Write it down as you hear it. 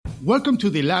Welcome to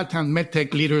the LatAm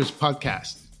MedTech Leaders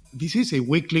Podcast. This is a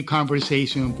weekly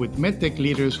conversation with MedTech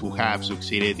leaders who have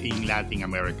succeeded in Latin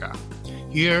America.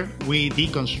 Here, we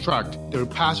deconstruct their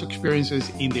past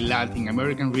experiences in the Latin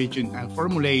American region and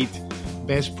formulate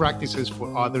best practices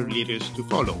for other leaders to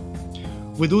follow.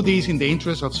 We do this in the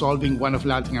interest of solving one of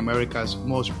Latin America's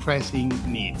most pressing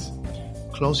needs,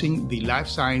 closing the life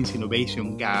science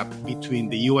innovation gap between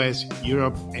the US,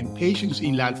 Europe, and patients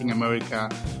in Latin America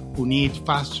who need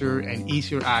faster and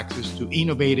easier access to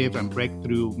innovative and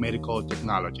breakthrough medical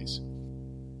technologies.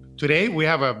 Today, we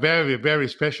have a very, very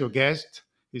special guest.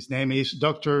 His name is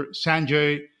Dr.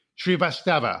 Sanjay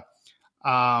Srivastava.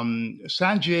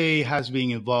 Sanjay has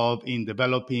been involved in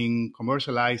developing,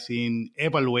 commercializing,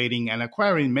 evaluating, and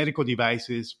acquiring medical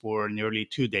devices for nearly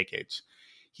 2 decades.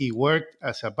 He worked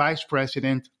as a vice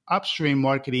president, upstream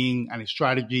marketing and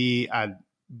strategy at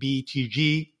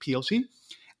BTG PLC,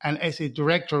 and as a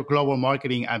director of global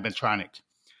marketing at Medtronic.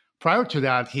 Prior to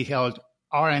that, he held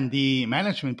R&D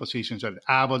management positions at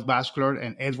Abbott Vascular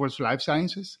and Edwards Life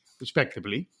Sciences,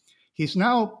 respectively. He's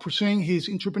now pursuing his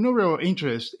entrepreneurial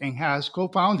interest and has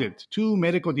co-founded 2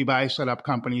 medical device startup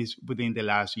companies within the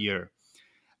last year.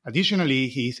 Additionally,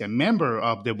 he's a member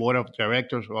of the board of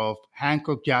directors of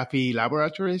Hancock Jaffe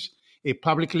Laboratories, a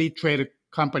publicly traded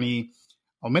company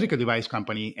or medical device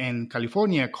company, and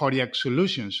California Cardiac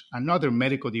Solutions, another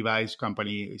medical device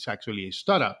company. It's actually a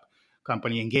startup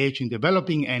company engaged in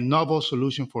developing a novel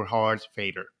solution for heart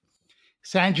failure.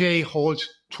 Sanjay holds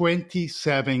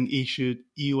 27 issued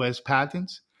U.S.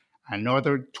 patents,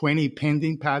 another 20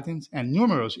 pending patents, and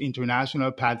numerous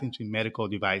international patents in medical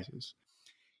devices.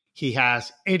 He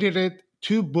has edited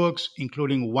 2 books,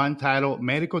 including one titled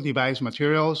Medical Device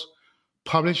Materials,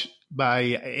 published by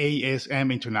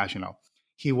ASM International.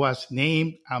 He was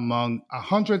named among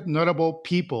 100 notable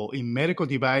people in medical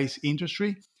device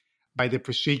industry by the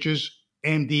prestigious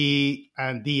MD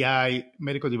and DI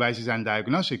Medical Devices and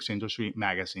Diagnostics Industry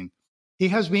magazine. He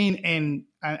has been an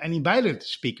invited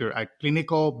speaker at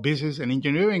clinical, business, and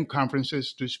engineering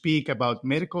conferences to speak about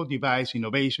medical device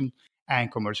innovation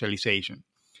and commercialization.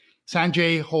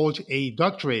 Sanjay holds a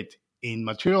doctorate in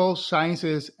materials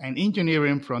sciences and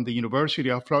engineering from the University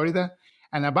of Florida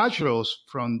and a bachelor's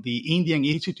from the Indian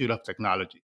Institute of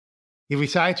Technology. He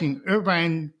resides in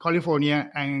Irvine,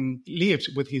 California, and lives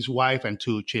with his wife and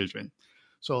 2 children.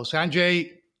 So Sanjay,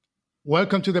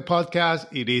 welcome to the podcast.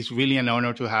 It is really an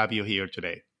honor to have you here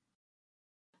today.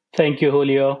 Thank you,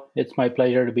 Julio. It's my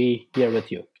pleasure to be here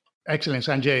with you. Excellent,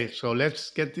 Sanjay. So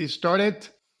let's get this started.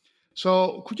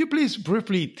 So could you please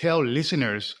briefly tell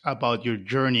listeners about your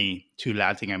journey to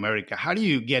Latin America? How do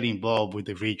you get involved with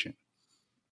the region?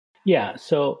 Yeah,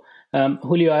 so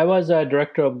Julio, I was a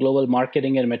director of global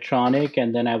marketing at Medtronic,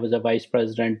 and then I was a vice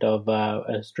president of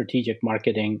strategic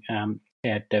marketing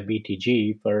at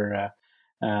BTG for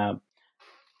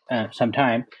some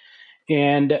time.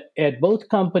 And at both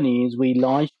companies, we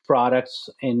launched products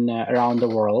in around the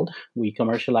world. We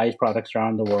commercialized products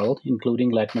around the world, including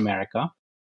Latin America.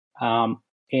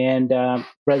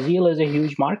 Brazil is a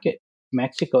huge market.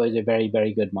 Mexico is a very,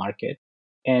 very good market.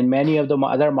 And many of the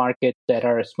other markets that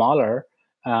are smaller,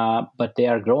 but they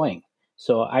are growing.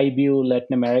 So I view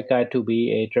Latin America to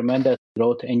be a tremendous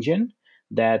growth engine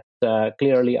that's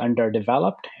clearly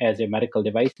underdeveloped as a medical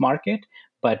device market,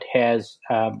 but has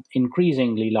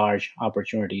increasingly large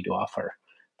opportunity to offer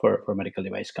for medical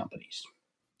device companies.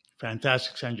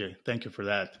 Fantastic, Sanjay. Thank you for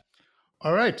that.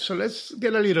 All right, so let's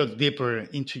get a little deeper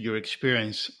into your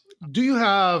experience. Do you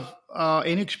have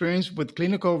any experience with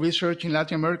clinical research in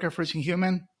Latin America, first in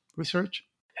human research?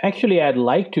 Actually, I'd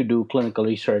like to do clinical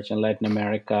research in Latin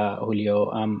America,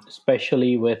 Julio,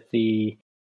 especially with the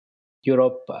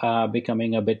Europe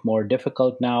becoming a bit more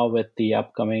difficult now with the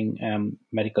upcoming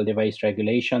medical device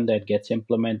regulation that gets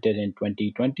implemented in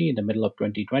 2020, in the middle of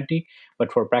 2020.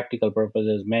 But for practical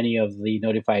purposes, many of the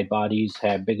notified bodies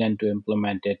have begun to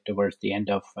implement it towards the end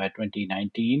of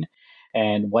 2019.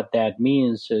 And what that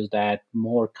means is that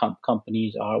more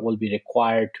companies will be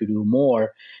required to do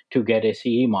more to get a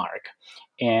CE mark.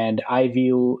 And I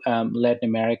view Latin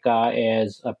America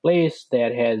as a place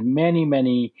that has many,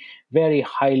 many very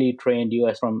highly trained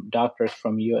doctors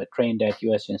trained at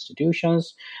U.S.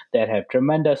 institutions that have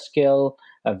tremendous skill,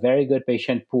 a very good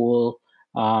patient pool,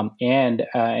 and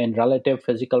in relative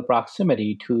physical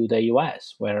proximity to the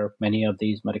U.S., where many of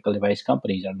these medical device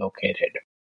companies are located.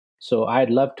 So I'd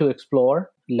love to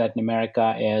explore Latin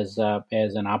America as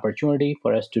an opportunity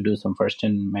for us to do some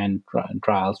first-in-man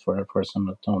trials for some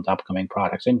of the upcoming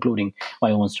products, including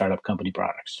my own startup company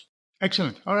products.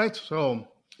 Excellent. All right. So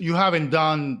you haven't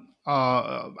done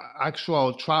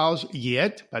actual trials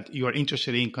yet, but you are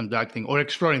interested in conducting or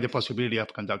exploring the possibility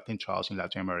of conducting trials in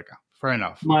Latin America. Fair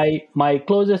enough. My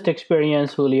closest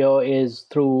experience, Julio, is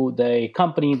through the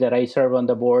company that I serve on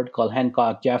the board called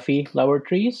Hancock Jaffe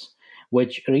Laboratories,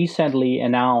 which recently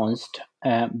announced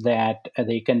that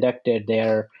they conducted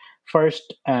their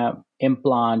first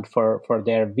implant for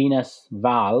their venous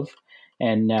valve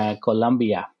in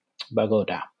Colombia,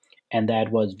 Bogota. And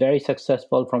that was very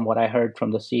successful from what I heard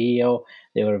from the CEO.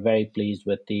 They were very pleased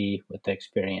with the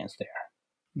experience there.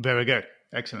 Very good.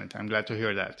 Excellent. I'm glad to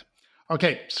hear that.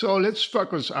 Okay, so let's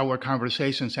focus our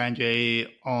conversation, Sanjay,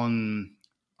 on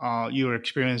your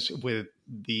experience with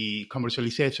the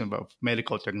commercialization of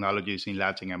medical technologies in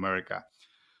Latin America.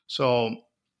 So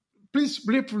please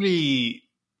briefly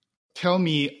tell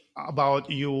me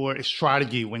about your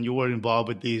strategy when you were involved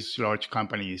with these large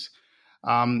companies.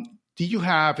 Did you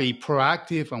have a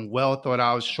proactive and well thought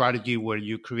out strategy where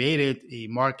you created a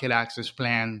market access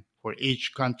plan for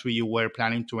each country you were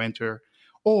planning to enter?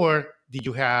 Or did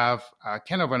you have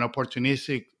kind of an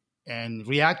opportunistic and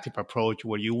reactive approach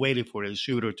where you waited for a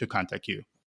distributor to contact you?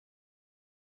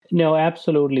 No,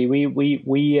 absolutely.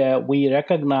 We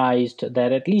recognized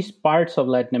that at least parts of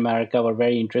Latin America were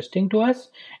very interesting to us,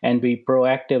 and we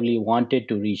proactively wanted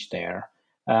to reach there,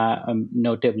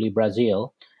 notably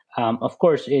Brazil. Of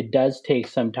course, it does take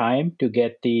some time to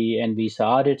get the NVISA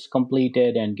audits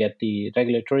completed and get the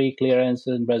regulatory clearance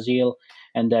in Brazil,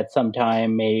 and that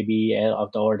sometime maybe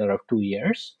of the order of 2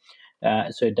 years.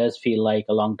 So it does feel like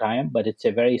a long time, but it's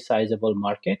a very sizable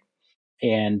market,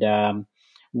 and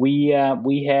we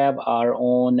have our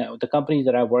own. The companies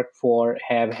that I work for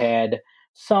have had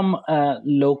some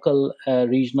local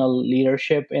regional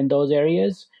leadership in those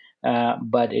areas,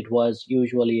 but it was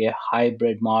usually a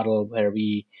hybrid model where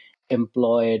we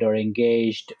employed or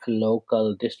engaged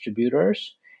local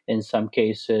distributors, in some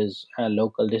cases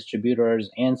local distributors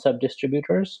and sub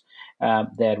distributors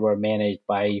that were managed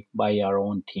by our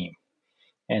own team,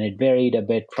 and it varied a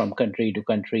bit from country to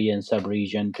country and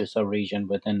sub-region to sub-region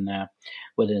within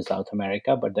South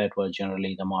America, but that was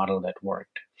generally the model that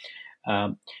worked.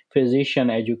 Physician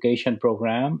education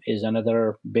program is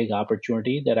another big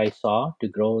opportunity that I saw to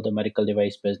grow the medical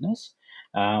device business.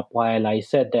 While I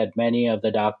said that many of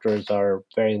the doctors are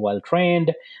very well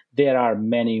trained, there are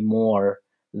many more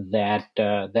that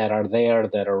are there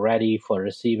that are ready for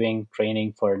receiving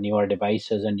training for newer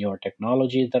devices and newer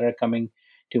technologies that are coming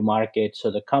to market.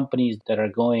 So the companies that are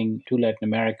going to Latin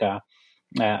America,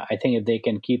 I think if they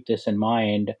can keep this in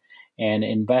mind and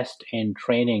invest in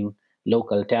training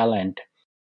local talent,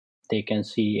 they can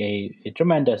see a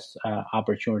tremendous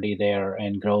opportunity there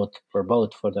and growth for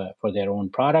both for their own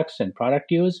products and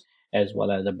product use, as well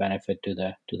as a benefit to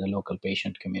the local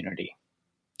patient community.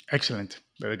 Excellent.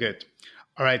 Very good.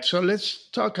 All right. So let's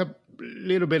talk a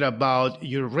little bit about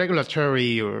your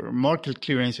regulatory or market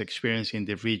clearance experience in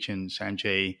the region,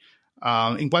 Sanjay.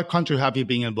 In what country have you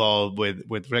been involved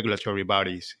with regulatory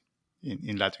bodies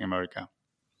in Latin America?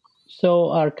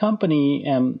 So our company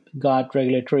got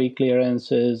regulatory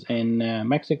clearances in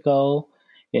Mexico,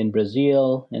 in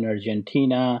Brazil, in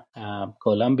Argentina,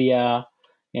 Colombia,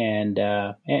 and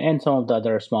some of the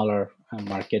other smaller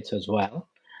markets as well.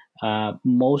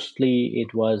 Mostly,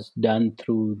 it was done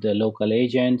through the local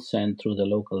agents and through the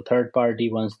local third party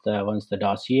once the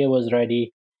dossier was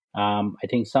ready. I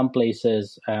think some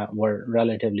places were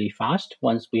relatively fast.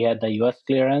 Once we had the U.S.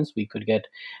 clearance, we could get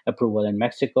approval in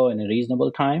Mexico in a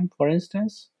reasonable time, for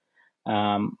instance.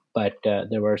 But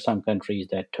there were some countries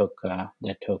that took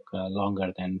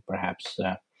longer than perhaps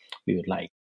we would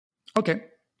like. Okay.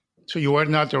 So you were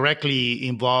not directly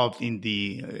involved in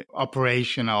the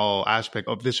operational aspect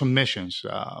of the submissions.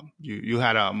 You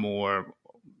had a more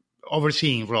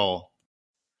overseeing role.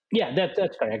 Yeah,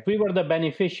 that's correct. We were the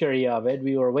beneficiary of it.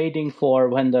 We were waiting for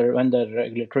when the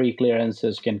regulatory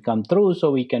clearances can come through, so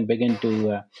we can begin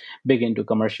to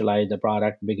commercialize the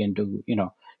product, begin to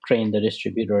train the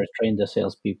distributors, train the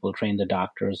salespeople, train the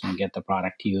doctors, and get the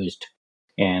product used.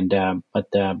 And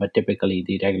but typically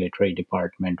the regulatory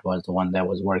department was the one that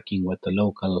was working with the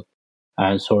local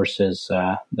sources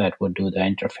that would do the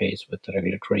interface with the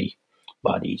regulatory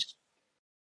bodies.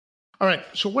 All right.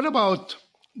 So what about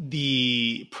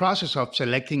the process of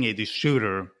selecting a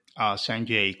distributor,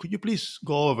 Sanjay? Could you please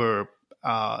go over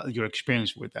your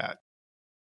experience with that?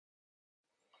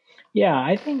 Yeah,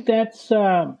 I think that's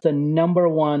the number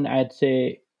one, I'd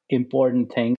say,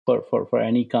 important thing for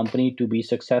any company to be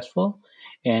successful.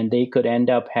 And they could end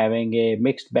up having a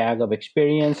mixed bag of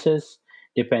experiences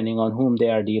depending on whom they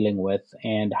are dealing with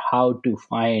and how to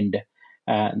find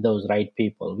those right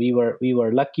people. We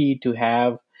were lucky to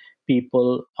have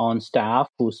people on staff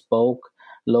who spoke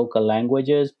local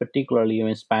languages, particularly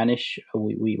in Spanish.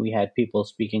 We had people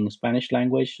speaking Spanish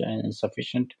language in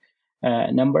sufficient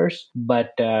numbers,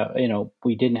 but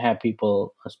we didn't have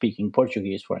people speaking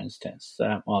Portuguese, for instance.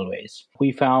 Always,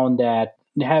 we found that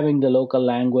having the local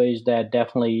language, that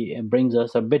definitely brings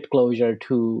us a bit closer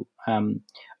to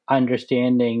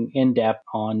understanding in depth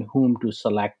on whom to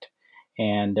select.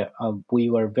 And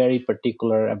we were very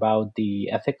particular about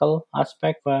the ethical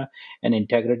aspect and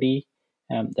integrity.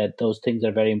 That those things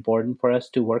are very important for us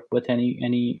to work with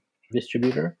any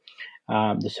distributor.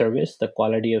 The service, the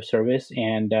quality of service,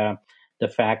 and the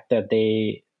fact that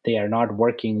they are not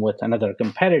working with another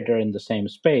competitor in the same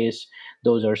space.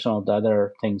 Those are some of the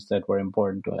other things that were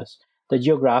important to us. The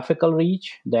geographical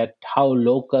reach, that how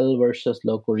local versus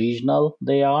local regional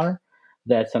they are.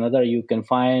 That's another. You can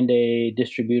find a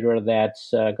distributor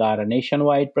that's got a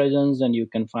nationwide presence, and you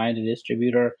can find a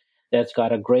distributor that's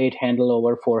got a great handle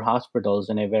over 4 hospitals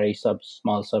in a very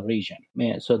small sub region.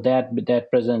 So that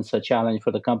presents a challenge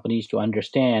for the companies to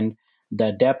understand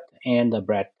the depth and the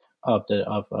breadth of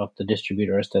the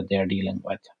distributors that they're dealing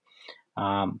with.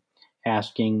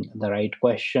 Asking the right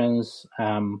questions,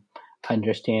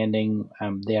 understanding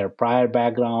their prior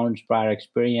backgrounds, prior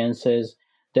experiences,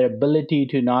 their ability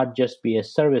to not just be a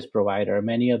service provider.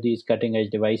 Many of these cutting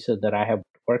edge devices that I have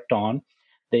worked on,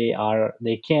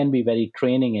 they can be very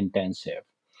training intensive,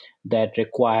 that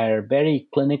require very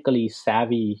clinically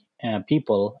savvy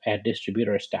people at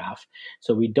distributor staff.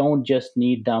 So we don't just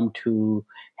need them to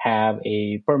have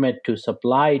a permit to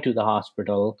supply to the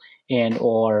hospital and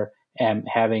or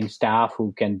having staff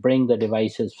who can bring the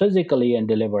devices physically and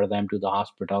deliver them to the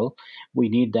hospital. We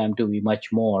need them to be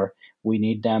much more. We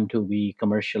need them to be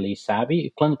commercially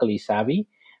savvy, clinically savvy,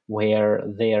 where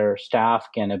their staff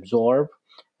can absorb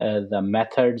the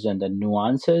methods and the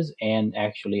nuances and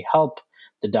actually help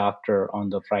the doctor on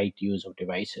the right use of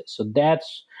devices. So that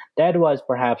was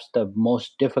perhaps the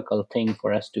most difficult thing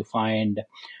for us to find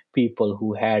people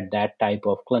who had that type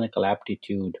of clinical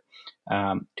aptitude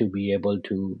to be able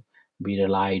to be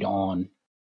relied on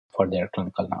for their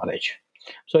clinical knowledge.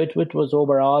 So it was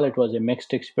overall, it was a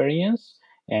mixed experience,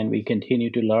 and we continue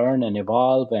to learn and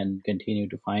evolve and continue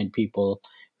to find people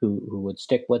who would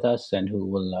stick with us and who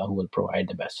will provide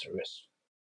the best service.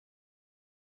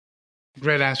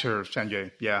 Great answer,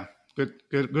 Sanjay. Yeah,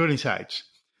 good insights.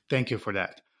 Thank you for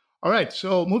that. All right,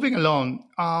 so moving along,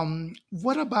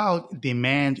 what about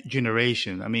demand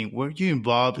generation? I mean, were you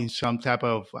involved in some type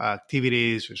of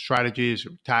activities or strategies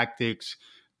or tactics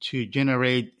to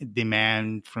generate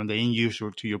demand from the end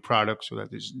user to your product so that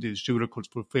the distributor could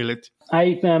fulfill it?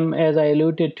 I as I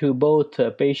alluded to, both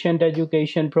patient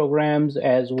education programs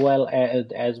as well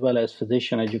as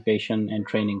physician education and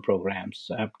training programs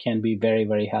can be very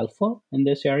very helpful in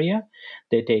this area.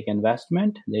 They take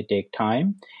investment, they take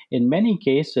time. In many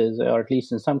cases, or at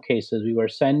least in some cases, we were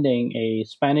sending a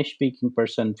Spanish speaking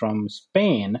person from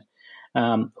Spain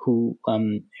who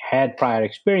had prior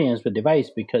experience with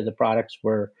device because the products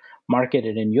were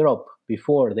marketed in Europe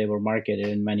before they were marketed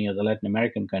in many of the Latin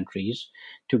American countries,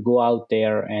 to go out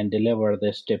there and deliver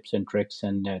these tips and tricks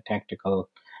and tactical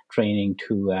training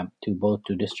to both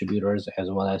to distributors as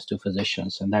well as to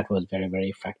physicians, and that was very very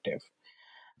effective.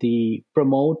 The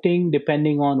promoting,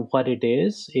 depending on what it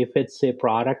is, if it's a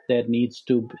product that needs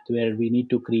to where we need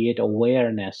to create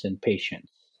awareness in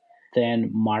patients, then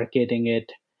marketing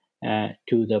it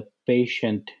to the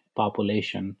patient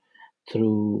population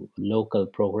through local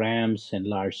programs in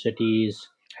large cities,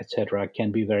 etc.,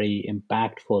 can be very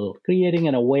impactful, creating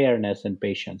an awareness in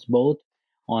patients, both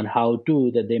on how to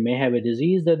that they may have a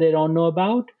disease that they don't know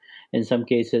about. In some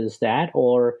cases, that,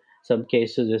 or some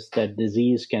cases, is that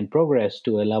disease can progress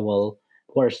to a level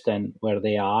worse than where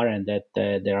they are, and that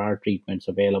there are treatments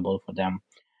available for them.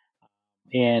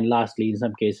 And lastly, in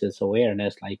some cases,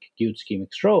 awareness like acute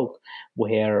ischemic stroke,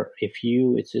 where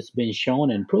it's been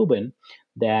shown and proven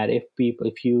that if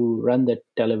you run the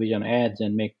television ads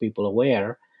and make people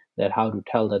aware that how to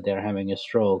tell that they're having a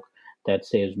stroke, that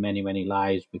saves many many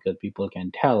lives, because people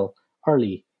can tell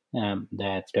early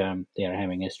that they are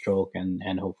having a stroke,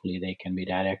 and hopefully they can be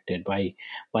directed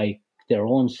by their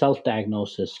own self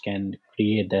diagnosis, can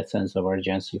create that sense of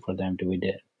urgency for them to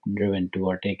be driven to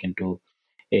or taken to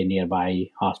a nearby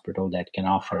hospital that can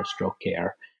offer stroke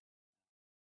care.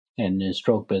 And in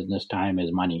stroke business, time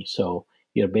is money. So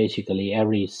you're basically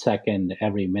every second,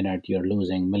 every minute, you're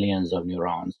losing millions of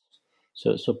neurons.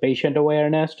 So patient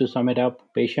awareness, to sum it up,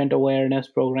 patient awareness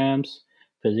programs,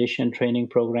 physician training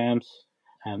programs,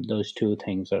 those two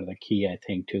things are the key, I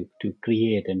think, to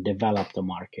create and develop the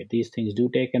market. These things do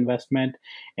take investment,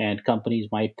 and companies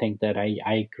might think that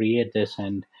I create this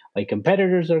and My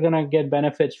competitors are going to get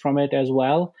benefits from it as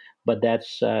well, but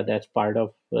that's part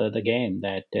of the game.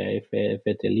 That if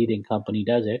a leading company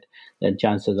does it, then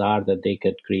chances are that they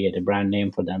could create a brand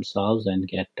name for themselves and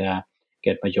get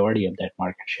majority of that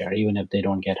market share. Even if they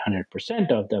don't get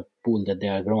 100% of the pool that they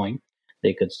are growing,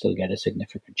 they could still get a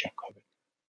significant chunk of it.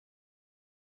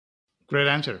 Great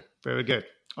answer. Very good.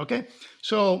 Okay.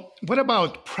 So, what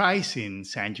about pricing,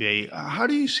 Sanjay? How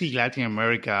do you see Latin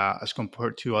America as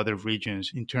compared to other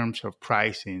regions in terms of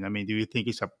pricing? I mean, do you think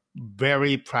it's a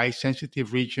very price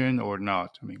sensitive region or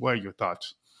not? I mean, what are your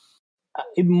thoughts?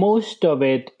 Most of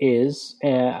it is,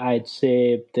 I'd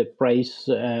say, the price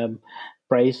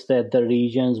that the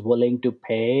region's willing to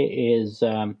pay is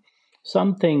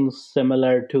something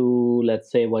similar to,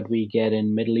 let's say, what we get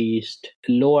in Middle East,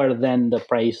 lower than the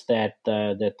price that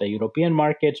the European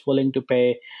market's willing to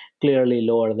pay, clearly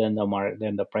lower than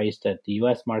than the price that the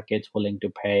U.S. market's willing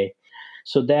to pay.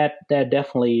 So that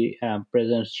definitely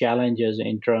presents challenges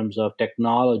in terms of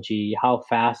technology, how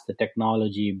fast the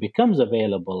technology becomes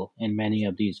available in many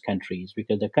of these countries.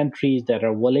 Because the countries that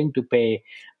are willing to pay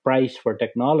price for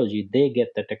technology, they get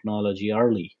the technology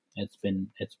early. It's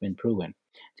been proven.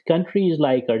 Countries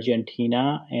like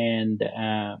Argentina and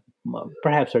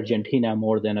perhaps Argentina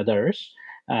more than others,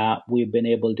 we've been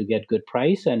able to get good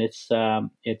price, and it's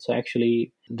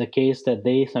actually the case that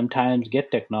they sometimes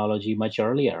get technology much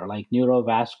earlier, like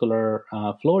neurovascular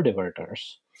flow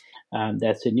diverters.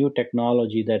 That's a new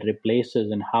technology that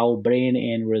replaces and how brain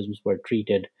aneurysms were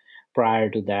treated. Prior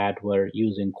to that, were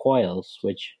using coils,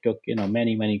 which took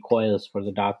many coils for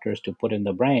the doctors to put in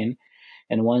the brain.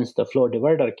 And once the flow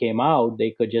diverter came out,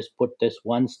 they could just put this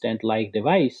one stent-like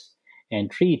device and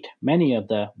treat many of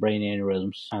the brain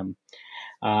aneurysms.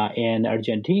 And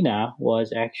Argentina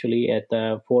was actually at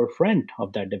the forefront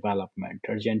of that development.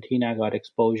 Argentina got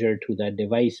exposure to that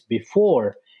device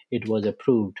before it was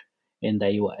approved in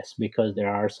the US, because there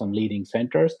are some leading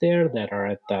centers there that are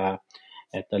at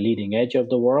the leading edge of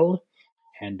the world,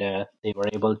 and they were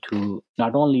able to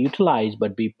not only utilize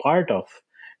but be part of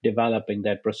developing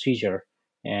that procedure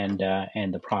and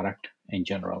the product in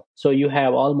general. So you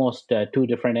have almost two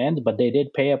different ends, but they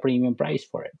did pay a premium price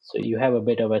for it. So you have a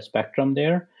bit of a spectrum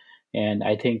there. And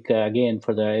I think again,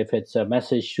 for the if it's a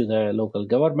message to the local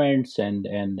governments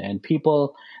and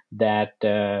people that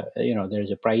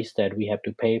there's a price that we have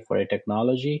to pay for a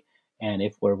technology, and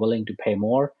if we're willing to pay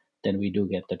more, then we do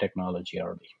get the technology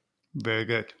early. Very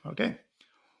good. Okay.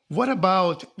 What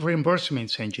about reimbursement,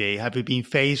 Sanjay? Have you been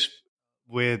faced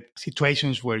with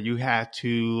situations where you had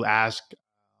to ask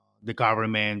the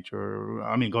government or,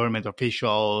 I mean, government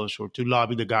officials or to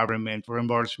lobby the government for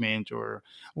reimbursement? Or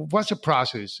what's the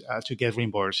process to get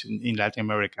reimbursed in Latin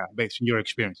America based on your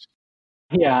experience?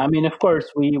 Yeah, I mean, of course,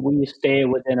 we stay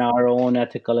within our own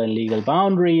ethical and legal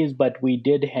boundaries, but we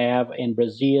did have in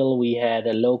Brazil, we had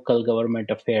a local government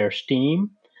affairs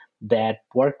team that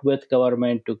worked with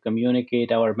government to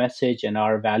communicate our message and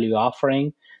our value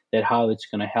offering, that how it's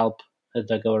going to help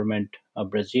the government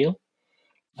of Brazil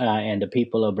and the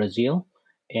people of Brazil,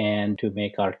 and to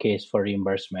make our case for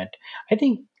reimbursement. I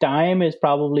think time is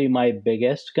probably my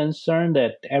biggest concern,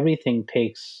 that everything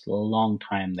takes a long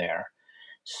time there.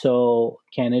 So,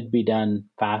 can it be done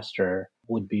faster?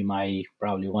 Would be my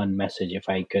probably one message if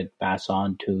I could pass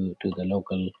on to the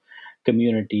local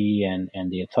community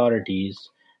and the authorities,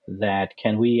 that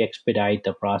can we expedite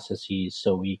the processes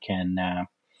so we can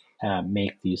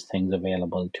make these things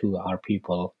available to our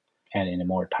people and in a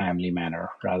more timely manner,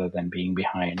 rather than being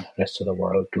behind the rest of the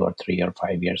world 2 or 3 or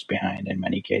 5 years behind in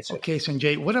many cases. Okay,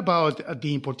 Sanjay, what about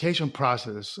the importation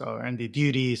process and the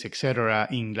duties, etc.,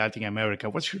 in Latin America?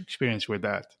 What's your experience with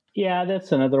that? Yeah,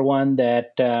 that's another one that,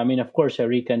 I mean, of course,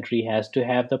 every country has to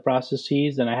have the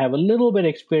processes. And I have a little bit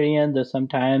experience that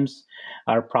sometimes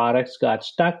our products got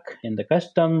stuck in the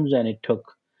customs and it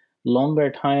took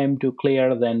longer time to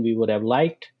clear than we would have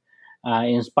liked,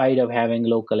 in spite of having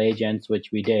local agents,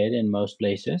 which we did in most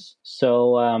places.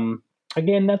 So,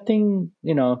 again, nothing,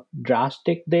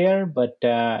 drastic there, but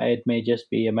it may just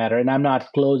be a matter. And I'm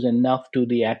not close enough to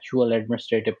the actual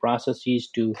administrative processes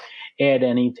to add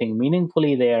anything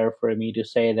meaningfully there for me to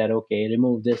say that, okay,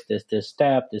 remove this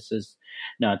step, this is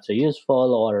not so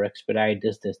useful, or expedite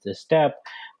this step.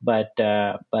 But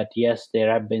yes,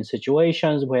 there have been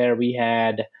situations where we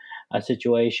had a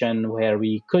situation where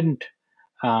we couldn't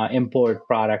import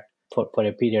product for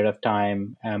a period of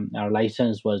time. Our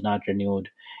license was not renewed,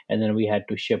 and then we had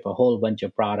to ship a whole bunch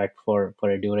of product for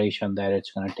a duration that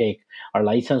it's going to take. Our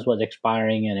license was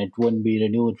expiring, and it wouldn't be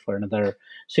renewed for another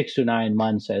 6 to 9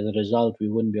 months. As a result, we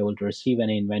wouldn't be able to receive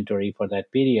any inventory for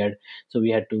that period. So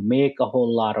we had to make a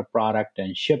whole lot of product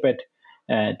and ship it.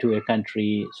 to a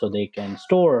country so they can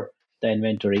store the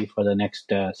inventory for the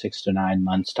next 6 to 9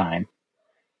 months time.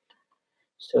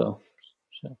 So,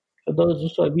 so,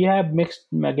 so we have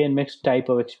mixed type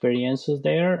of experiences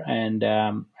there, and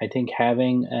I think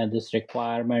having this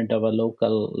requirement of a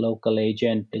local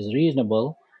agent is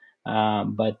reasonable,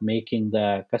 but making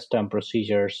the custom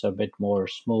procedures a bit more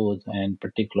smooth and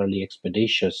particularly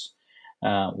expeditious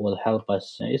will help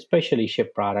us, especially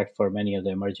ship product for many of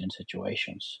the emergent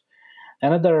situations.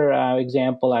 Another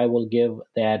example I will give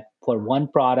that for one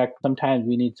product, sometimes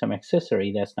we need some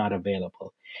accessory that's not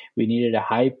available. We needed a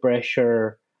high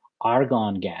pressure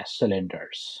argon gas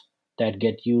cylinders that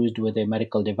get used with a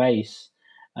medical device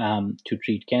to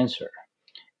treat cancer.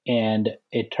 And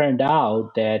it turned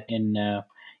out that in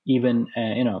even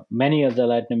many of the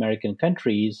Latin American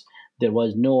countries, there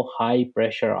was no high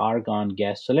pressure argon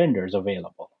gas cylinders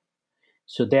available.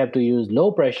 So they have to use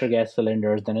low pressure gas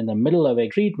cylinders. Then in the middle of a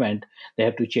treatment, they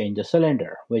have to change the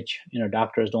cylinder, which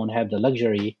doctors don't have the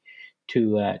luxury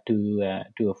to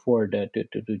afford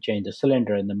to change the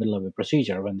cylinder in the middle of a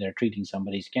procedure when they're treating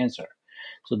somebody's cancer.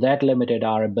 So that limited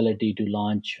our ability to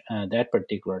launch that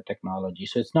particular technology.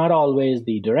 So it's not always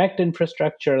the direct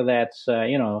infrastructure that's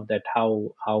that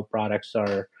how products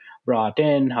are brought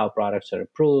in, how products are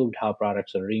approved, how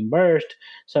products are reimbursed.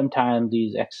 Sometimes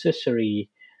these accessory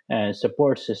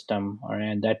support system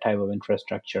and that type of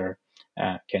infrastructure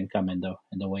can come in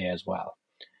the way as well.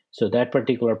 So that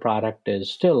particular product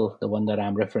is still the one that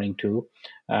I'm referring to.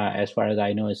 As far as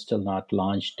I know, it's still not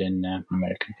launched in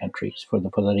American countries for the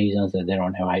reasons that they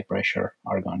don't have high pressure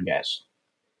argon gas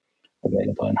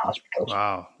available in hospitals.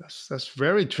 Wow, that's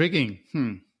very intriguing.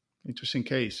 Interesting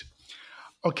case.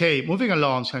 Okay, moving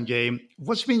along, Sanjay,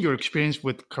 what's been your experience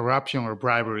with corruption or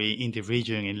bribery in the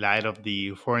region in light of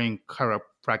the Foreign Corrupt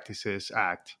Practices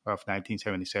Act of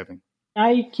 1977?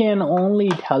 I can only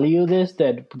tell you this,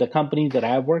 that the companies that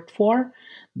I've worked for,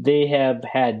 they have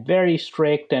had very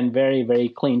strict and very, very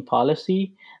clean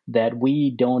policy that we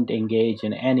don't engage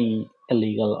in any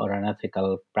illegal or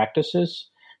unethical practices.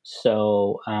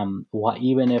 So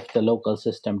even if the local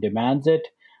system demands it,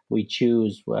 we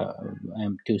choose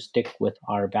to stick with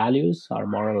our values, our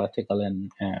moral, and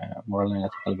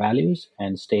ethical values,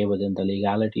 and stay within the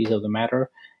legalities of the matter,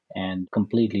 and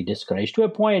completely discouraged, to a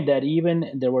point that even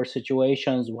there were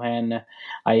situations when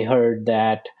I heard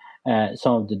that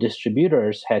some of the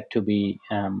distributors had to be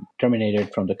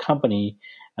terminated from the company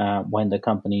when the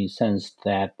company sensed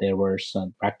that there were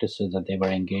some practices that they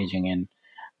were engaging in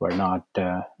were not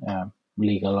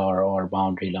legal or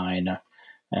boundary line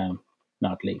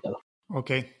not legal.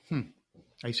 Okay,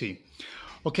 I see.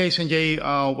 Okay, Sanjay,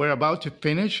 we're about to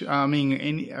finish. I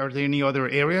mean, are there any other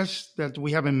areas that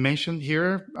we haven't mentioned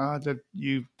here that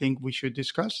you think we should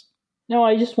discuss? No,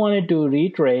 I just wanted to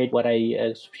reiterate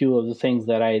a few of the things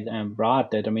that I brought.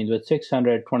 That I mean, with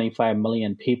 625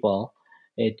 million people,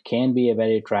 it can be a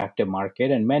very attractive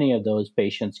market, and many of those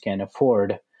patients can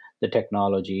afford the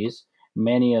technologies.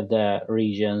 Many of the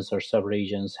regions or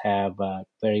sub-regions have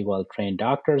very well trained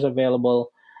doctors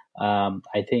available.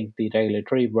 I think the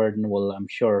regulatory burden will, I'm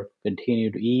sure,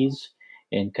 continue to ease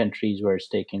in countries where it's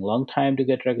taking a long time to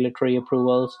get regulatory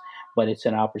approvals, but it's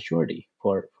an opportunity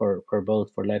for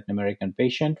both for Latin American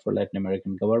patients, for Latin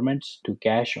American governments to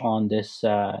cash on this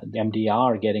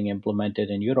MDR getting implemented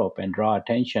in Europe and draw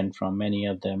attention from many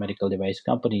of the medical device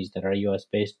companies that are US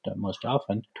based most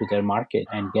often to their market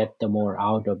and get the more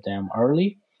out of them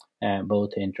early,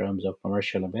 both in terms of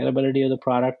commercial availability of the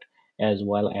product as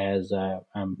well as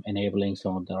enabling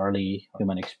some of the early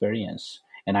human experience.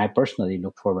 And I personally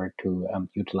look forward to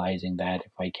utilizing that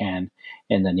if I can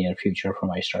in the near future for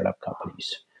my startup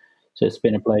companies. So it's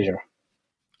been a pleasure.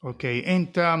 Okay,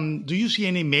 and do you see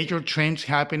any major trends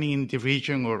happening in the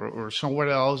region or somewhere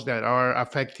else that are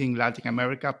affecting Latin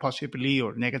America positively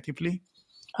or negatively?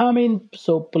 I mean,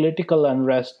 so political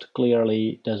unrest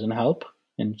clearly doesn't help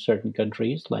in certain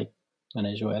countries like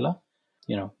Venezuela.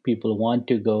 People want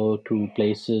to go to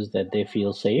places that they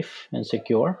feel safe and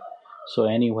secure. So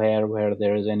anywhere where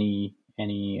there is any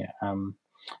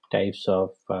types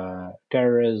of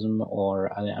terrorism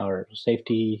or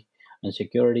safety and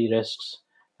security risks,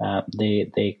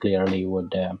 they clearly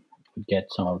would get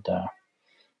some of the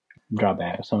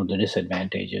drawbacks, some of the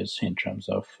disadvantages in terms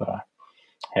of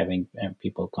having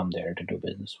people come there to do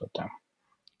business with them.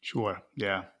 Sure.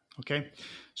 Yeah. Okay.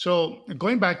 So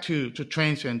going back to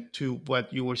trends and to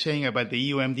what you were saying about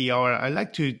the EUMDR, I'd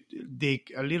like to dig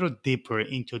a little deeper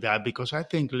into that because I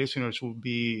think listeners will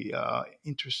be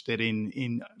interested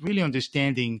in really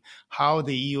understanding how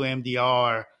the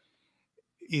EUMDR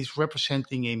is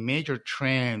representing a major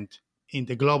trend in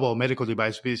the global medical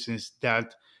device business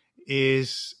that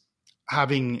is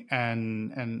having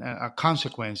a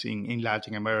consequence in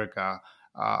Latin America,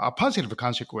 a positive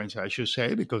consequence, I should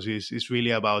say, because it's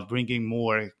really about bringing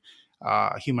more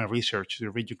human research to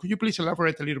the region. Could you please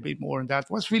elaborate a little bit more on that?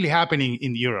 What's really happening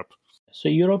in Europe? So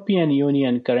European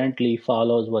Union currently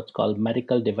follows what's called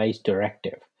Medical Device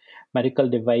Directive. Medical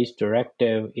Device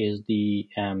Directive is the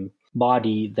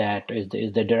body that is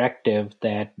the directive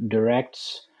that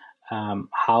directs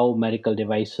how medical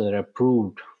devices are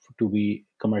approved to be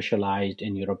commercialized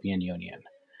in European Union.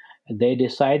 They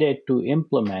decided to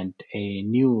implement a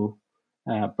new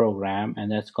program,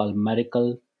 and that's called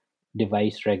Medical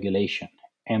Device Regulation,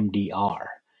 MDR.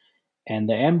 And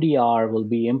the MDR will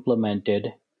be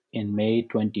implemented in May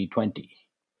 2020.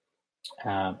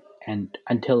 And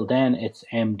until then, it's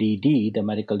MDD, the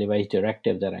Medical Device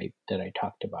Directive that I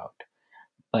talked about.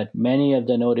 But many of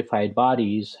the notified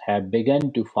bodies have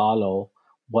begun to follow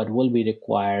what will be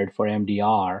required for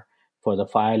MDR for the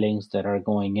filings that are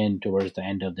going in towards the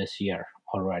end of this year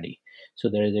already. So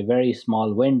there is a very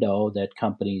small window that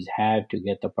companies have to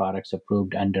get the products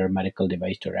approved under Medical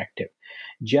Device Directive.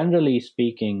 Generally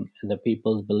speaking, the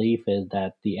people's belief is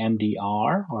that the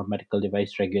MDR, or Medical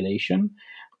Device Regulation,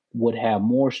 would have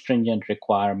more stringent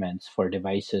requirements for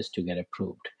devices to get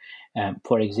approved.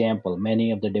 For example,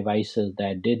 many of the devices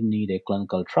that did need a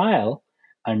clinical trial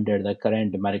under the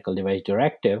current Medical Device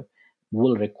Directive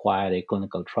will require a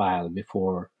clinical trial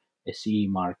before a CE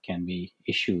mark can be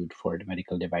issued for the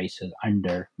medical devices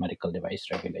under medical device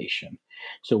regulation.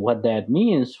 So what that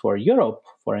means for Europe,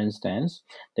 for instance,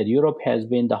 that Europe has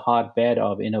been the hotbed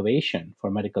of innovation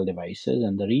for medical devices.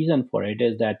 And the reason for it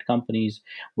is that companies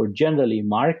would generally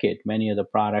market many of the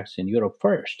products in Europe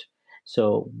first.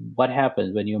 So what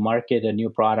happens when you market a new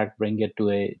product, bring it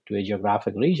to a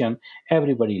geographic region,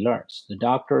 everybody learns. The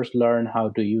doctors learn how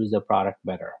to use the product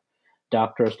better.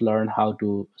 Doctors learn how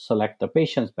to select the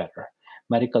patients better.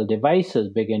 Medical devices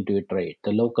begin to iterate.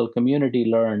 The local community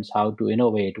learns how to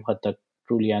innovate what the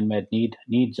truly unmet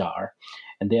needs are.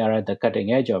 And they are at the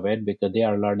cutting edge of it because they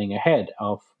are learning ahead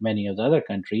of many of the other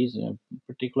countries,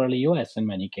 particularly US in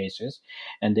many cases.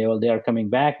 And they are coming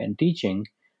back and teaching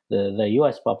the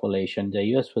US population, the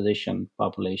US physician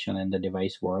population in the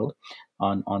device world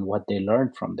on what they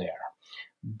learned from there.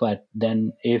 But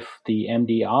then if the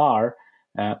MDR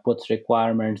puts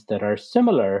requirements that are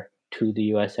similar to the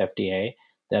US FDA,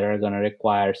 that are going to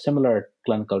require similar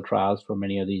clinical trials for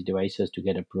many of these devices to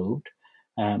get approved,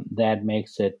 that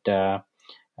makes it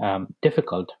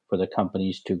difficult for the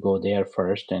companies to go there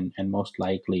first, and most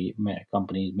likely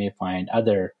companies may find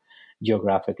other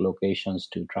geographic locations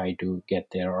to try to get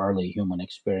their early human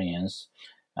experience,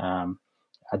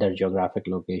 other geographic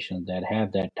locations that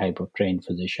have that type of trained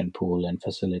physician pool and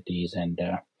facilities and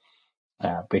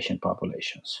patient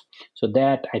populations. So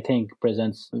that, I think,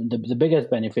 presents the biggest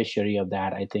beneficiary of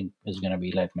that, I think, is going to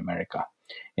be Latin America,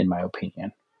 in my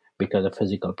opinion, because of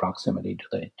physical proximity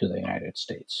to the United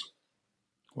States.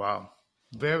 Wow.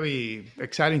 Very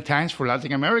exciting times for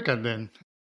Latin America then.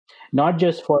 Not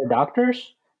just for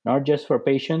doctors, not just for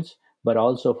patients, but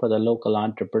also for the local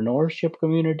entrepreneurship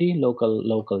community,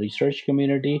 local research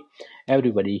community.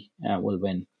 Everybody will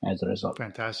win as a result.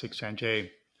 Fantastic, Sanjay.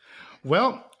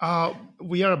 Well,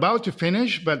 we are about to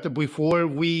finish, but before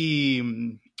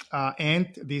we end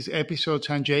this episode,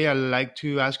 Sanjay, I'd like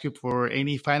to ask you for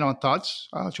any final thoughts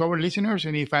to our listeners,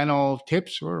 any final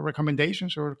tips or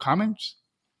recommendations or comments?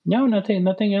 No,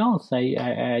 nothing else.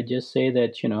 I just say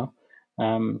that,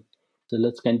 so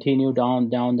let's continue down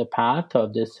the path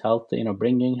of this health,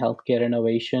 bringing healthcare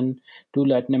innovation to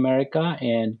Latin America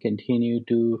and continue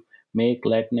to make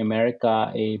Latin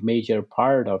America a major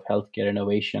part of healthcare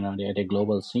innovation at a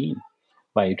global scene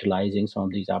by utilizing some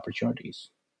of these opportunities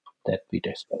that we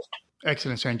discussed.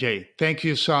 Excellent, Sanjay. Thank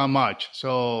you so much.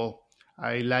 So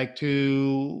I like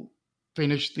to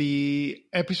finish the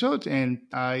episode, and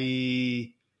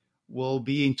I will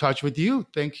be in touch with you.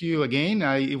 Thank you again.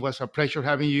 It was a pleasure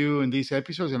having you in these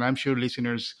episodes, and I'm sure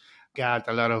listeners got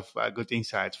a lot of good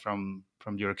insights from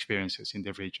your experiences in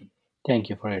the region. Thank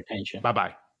you for your attention.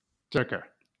 Bye-bye. Take care.